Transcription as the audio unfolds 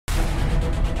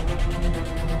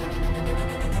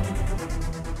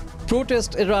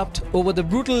Protests erupt over the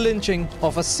brutal lynching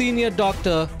of a senior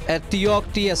doctor at Teok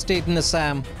tea estate in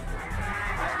Assam.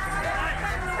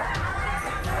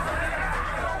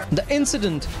 The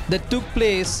incident that took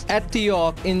place at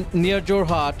Teok near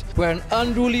Jorhat, where an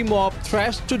unruly mob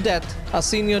thrashed to death a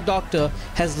senior doctor,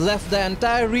 has left the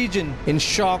entire region in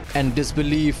shock and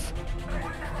disbelief.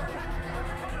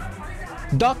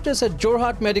 Doctors at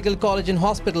Jorhat Medical College and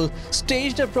Hospital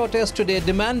staged a protest today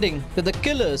demanding that the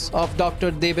killers of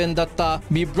Dr. Detained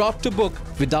be brought to book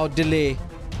without delay.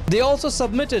 They also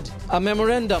submitted a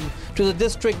memorandum to the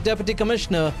District Deputy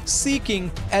Commissioner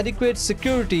seeking adequate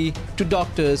security to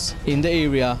doctors in the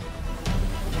area.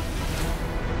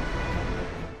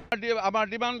 Our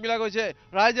demand bilak hoise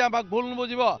raije amak bhul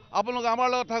nubujibo apolok amar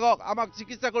logot thakok amak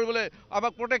chikitsa koribole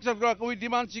amak protection korok we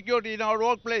demand security in our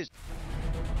workplace.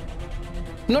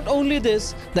 Not only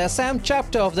this, the Assam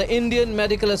chapter of the Indian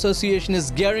Medical Association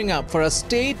is gearing up for a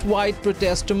statewide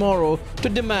protest tomorrow to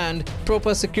demand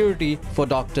proper security for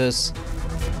doctors.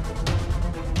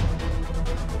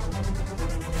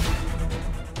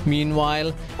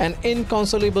 Meanwhile, an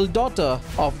inconsolable daughter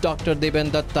of Dr.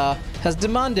 Detained has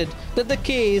demanded that the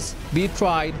case be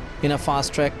tried in a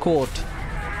fast-track court.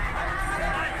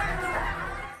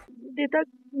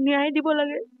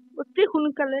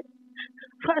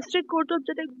 First court of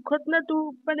the Kotna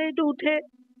to Panetu,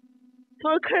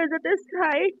 Torker that is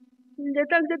high, the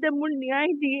tag that the Munia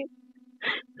idea.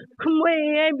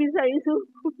 Way besides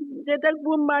the tag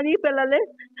Bumari Pelale,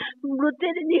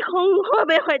 Bruted in the home of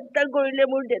a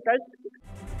Gorillemur data.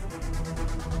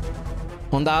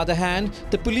 On the other hand,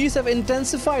 the police have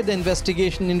intensified the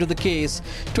investigation into the case.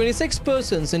 26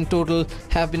 persons in total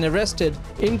have been arrested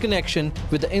in connection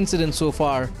with the incident so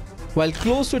far. While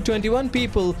close to 21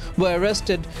 people were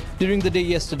arrested during the day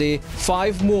yesterday,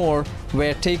 5 more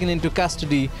were taken into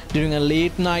custody during a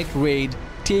late-night raid,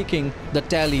 taking the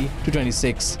tally to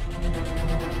 26.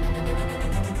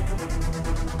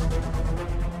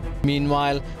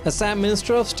 Meanwhile, Assam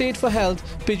Minister of State for Health,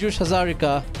 Piyush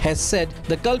Hazarika, has said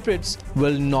the culprits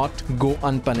will not go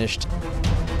unpunished.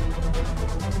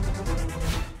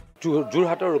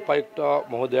 Jorhater Upayukta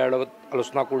Mohodayar logot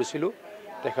alochona koriছিলো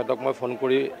তেখেতক মই phone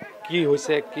কৰি কি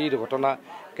হৈছে কি ঘটনা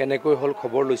কেনেকৈ হল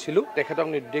খবৰ লৈছিলো তেখেতক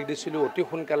নিৰ্দেশ দিছিলো অতি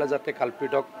সোনকালে যাতে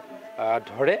কালপিতক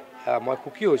ধৰে মই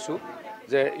খুকি হৈছো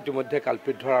যে ইতিমধ্যে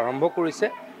কালপিত ধৰা আৰম্ভ কৰিছে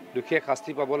দুখীয়া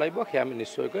শাস্তি পাব লাগিব হে আমি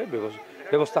নিশ্চয়কৈ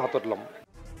ব্যৱস্থা হাতত লম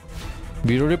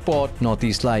Bureau Report,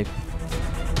 Northeast Live.